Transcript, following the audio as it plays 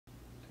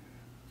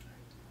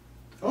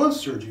Hello,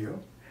 Sergio.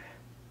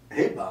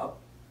 Hey, Bob.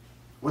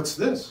 What's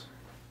this?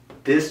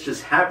 This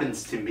just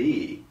happens to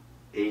be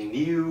a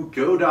new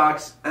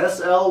Godox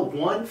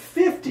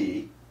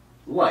SL150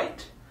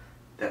 light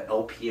that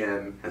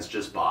LPM has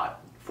just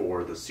bought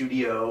for the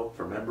studio,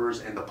 for members,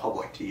 and the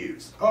public to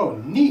use. Oh,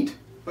 neat.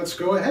 Let's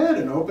go ahead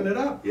and open it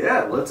up.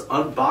 Yeah, let's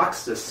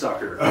unbox this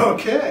sucker.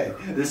 Okay.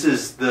 This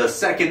is the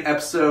second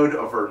episode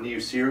of our new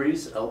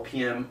series,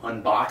 LPM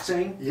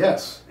Unboxing.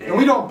 Yes. And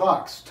we don't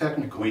box,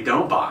 technically. We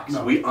don't box,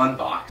 no. We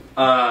unbox.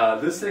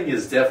 This thing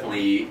is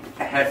definitely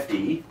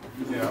hefty.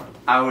 Yeah.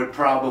 I would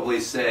probably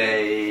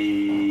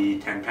say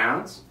 10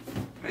 pounds,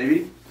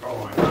 maybe?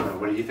 Oh, I don't know,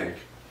 what do you think?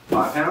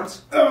 5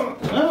 pounds? Oh,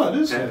 no, it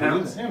is 10 heavy.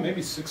 pounds? Yeah,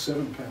 maybe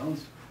 6-7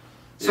 pounds.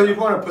 So you'd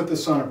want to put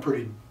this on a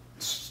pretty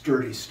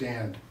sturdy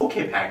stand.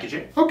 Okay,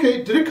 packaging.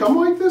 Okay, did it come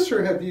like this,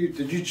 or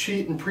did you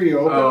cheat and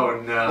pre-open?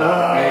 Oh no,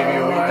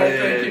 maybe we I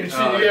did. think you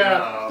Oh, cheated.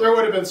 Yeah, no. there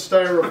would have been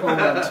styrofoam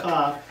on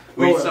top.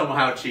 We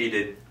somehow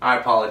cheated. I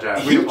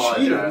apologize. We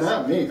apologize. Cheated,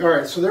 not me. All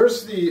right, so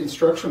there's the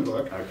instruction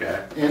book.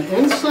 Okay. And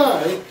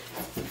inside,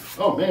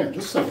 oh man,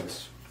 this thing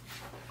is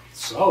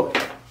solid.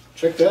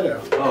 Check that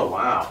out. Oh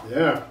wow.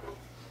 Yeah.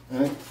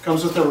 And it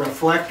comes with a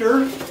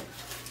reflector.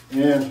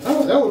 And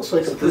oh, that looks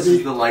like a pretty. This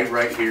is the light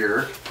right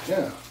here.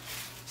 Yeah.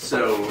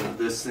 So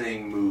this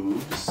thing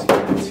moves.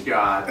 And it's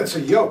got It's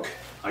a yoke.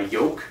 a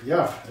yoke.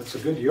 Yeah, it's a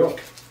good yoke.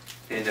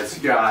 And it's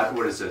got,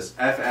 what is this?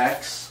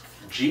 FX,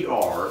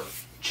 GR,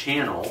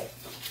 channel,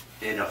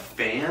 and a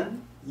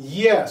fan?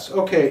 Yes.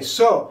 Okay.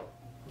 So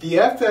the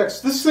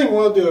FX, this thing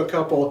will do a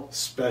couple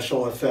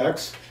special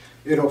effects.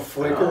 It'll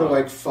flicker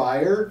like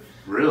fire.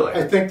 Really?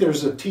 I think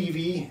there's a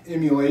TV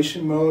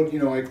emulation mode. You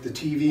know, like the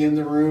TV in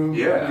the room.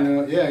 Yeah. You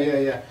know.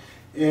 Yeah.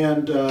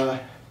 And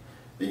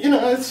you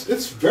know,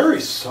 it's very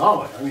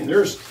solid. I mean,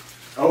 there's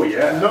Oh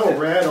yeah. no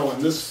rattle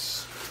in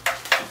this.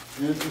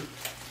 Is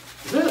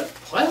that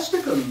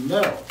plastic or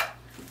metal?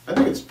 I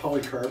think it's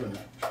polycarbonate.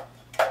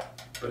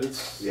 But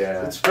it's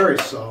very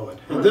solid.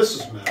 And this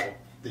is metal,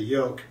 the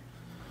yoke.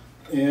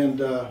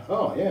 And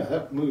oh yeah,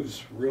 that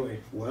moves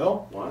really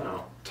well.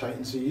 Wow.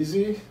 Tightens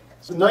easy.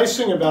 The nice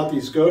thing about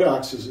these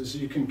Godoxes is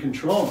you can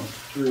control them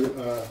through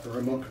a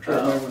remote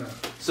control.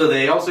 So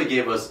they also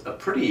gave us a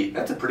pretty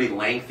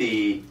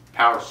lengthy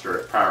power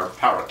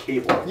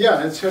cable.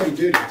 Yeah, it's heavy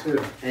duty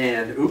too.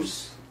 And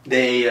oops,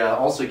 they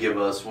also give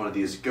us one of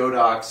these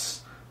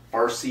Godox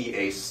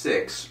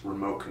RCA6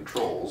 remote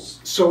controls.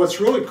 So what's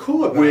really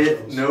cool about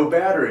with those, no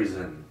batteries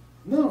in.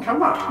 No,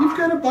 Come on. you've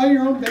got to buy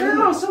your own battery.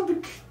 No,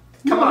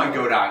 come on,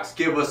 Godox,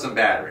 give us some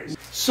batteries.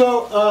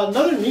 So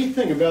another neat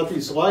thing about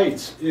these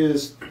lights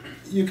is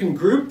you can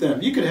group them.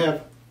 You could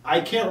have,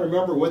 I can't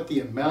remember what the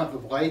amount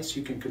of lights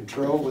you can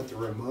control with the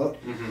remote.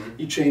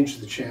 You change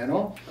the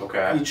channel.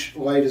 Okay. Each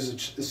light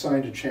is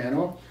assigned a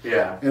channel.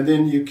 Yeah. And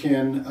then you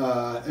can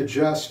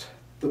adjust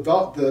the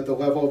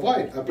level of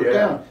light up or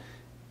down.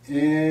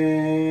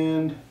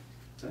 And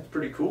that's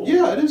pretty cool.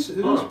 yeah, it is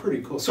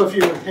pretty cool. So if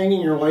you're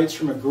hanging your lights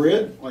from a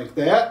grid like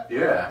that,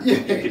 yeah, you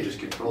can just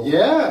control it.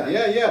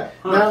 Yeah.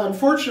 Huh. Now,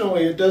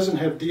 unfortunately, it doesn't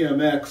have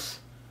DMX.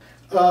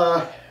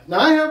 Now,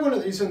 I have one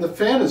of these, and the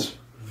fan is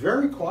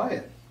very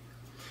quiet.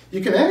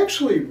 You can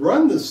actually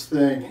run this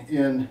thing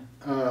in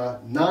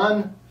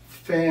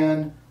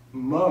non-fan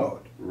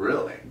mode.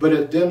 Really? But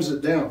it dims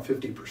it down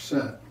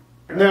 50%.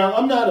 Okay. Now,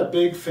 I'm not a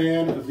big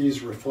fan of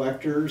these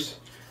reflectors.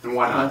 And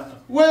why not?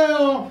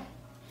 Well,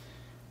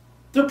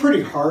 they're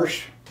pretty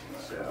harsh.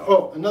 So.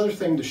 Oh, another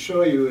thing to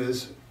show you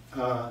is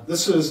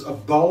this is a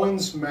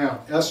Bowen's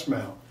mount, S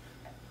mount.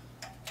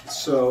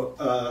 So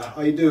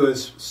all you do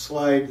is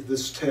slide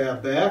this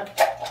tab back.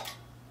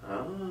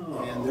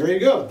 Oh. And there you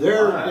go.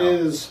 There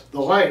is the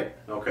light.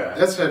 Okay.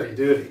 That's heavy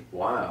duty.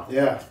 Wow.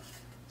 Yeah.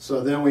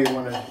 So then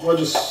we'll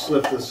just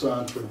slip this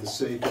on for the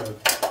sake of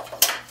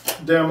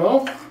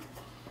demo.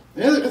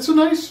 Yeah, it's a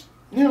nice,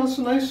 it's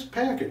a nice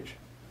package.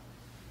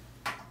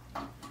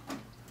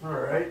 All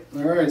right.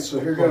 All right, so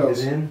here Plug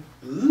goes. it in.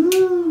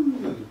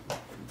 Ooh.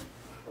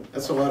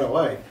 That's a lot of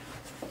light.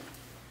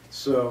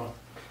 So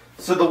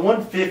the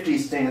 150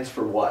 stands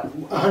for what?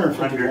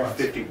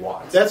 150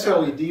 watts. That's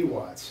LED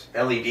watts.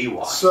 LED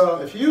watts. So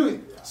if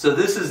you So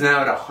this is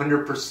now at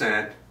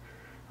 100%.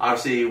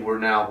 Obviously, we're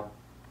now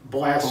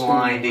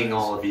blinding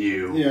all of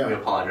you. Yeah. We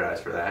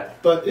apologize for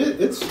that. But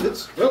it's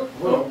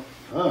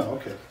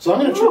okay. So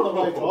I'm going to turn the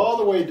light all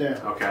the way down.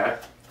 Okay.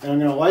 And I'm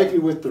going to light you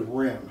with the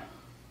rim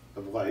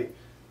of light.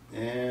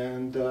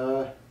 And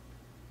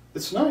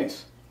it's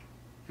nice.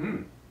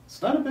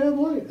 It's not a bad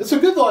light. It's a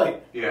good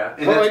light. Yeah,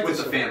 and that's with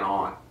the fan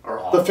on or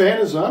off. The fan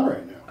is on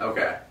right now.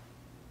 Okay.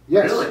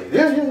 Yes. Really?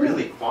 Yeah.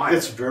 Really quiet.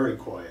 It's very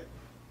quiet.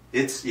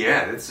 It's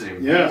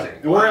amazing. Yeah.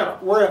 And we're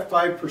at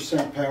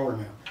 5% power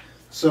now.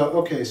 So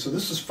okay, so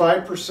this is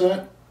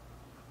 5%.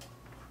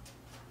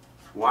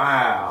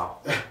 Wow.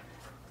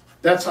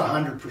 That's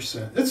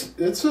 100%.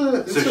 It's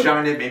So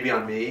shine it maybe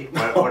on me.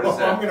 What is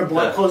that? I'm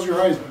gonna close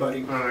your eyes,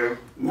 buddy.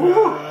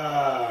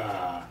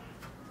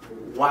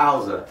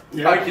 Wowza.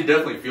 Yeah. I can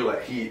definitely feel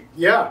that heat.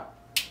 Yeah.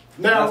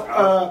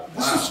 Now,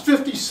 this is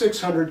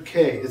 5600K.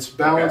 It's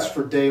balanced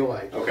for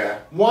daylight. Okay.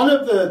 One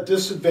of the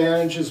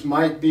disadvantages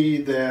might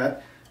be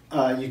that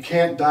you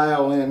can't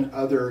dial in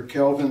other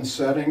Kelvin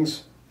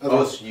settings.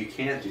 Oh, so you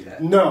can't do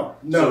that? No.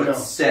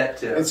 It's set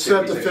to It's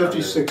set to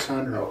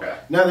 5600. Okay.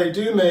 Now, they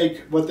do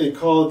make what they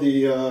call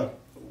the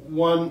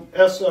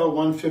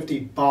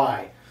SL150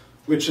 bi,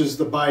 which is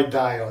the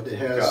bi-diode. It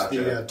has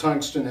the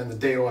tungsten and the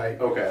daylight.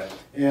 Okay.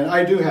 And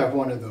I do have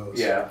one of those.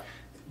 Yeah.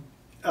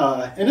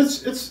 And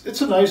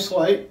it's a nice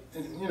light.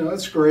 You know,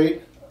 it's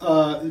great.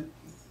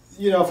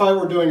 You know, if I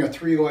were doing a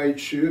 3-light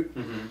shoot,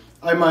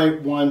 I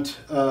might want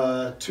 2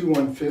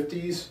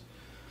 150s,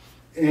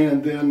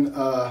 and then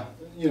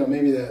you know,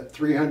 maybe that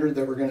 300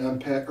 that we're going to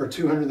unpack, or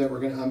 200 that we're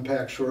going to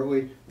unpack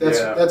shortly.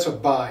 That's a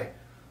buy.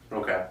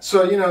 Okay.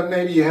 So, you know,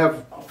 maybe you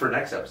have for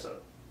next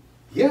episode.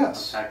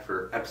 Yes. Unpack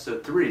for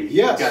episode 3.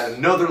 Yes. You've got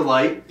another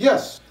light.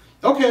 Yes.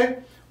 Okay.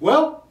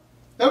 Well,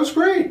 that was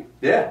great.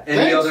 Yeah.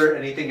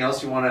 Anything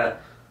else you want to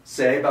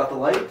say about the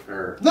light?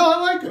 Or no, I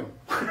like them.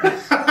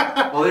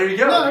 Well, there you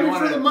go. No, I mean,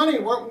 for the money,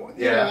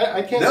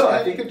 I can't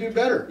say I could do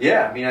better.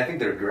 Yeah, I mean, I think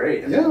they're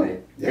great. I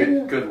mean,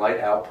 good light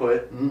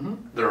output.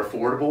 They're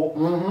affordable.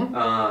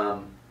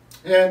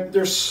 And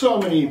there's so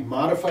many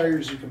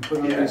modifiers you can put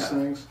on these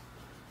things.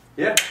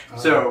 Yeah.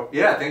 So,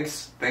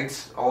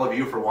 thanks all of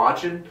you for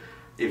watching.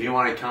 If you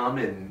want to come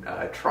and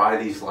try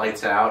these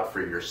lights out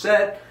for your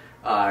set,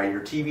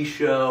 your TV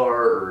show,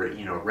 or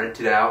you know,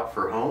 rent it out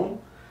for home,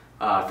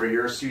 for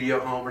your studio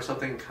home or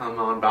something, come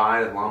on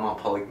by at Longmont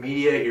Public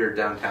Media here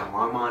downtown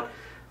Longmont.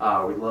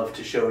 We'd love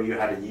to show you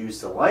how to use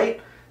the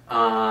light.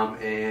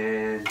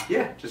 And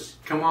yeah,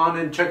 just come on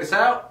and check us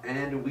out,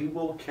 and we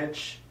will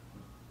catch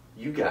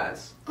you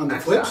guys on the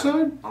flip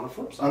side. On the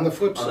flip side. On the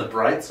flip side. On the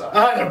bright side.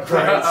 On the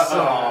bright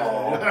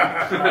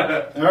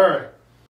side. All right.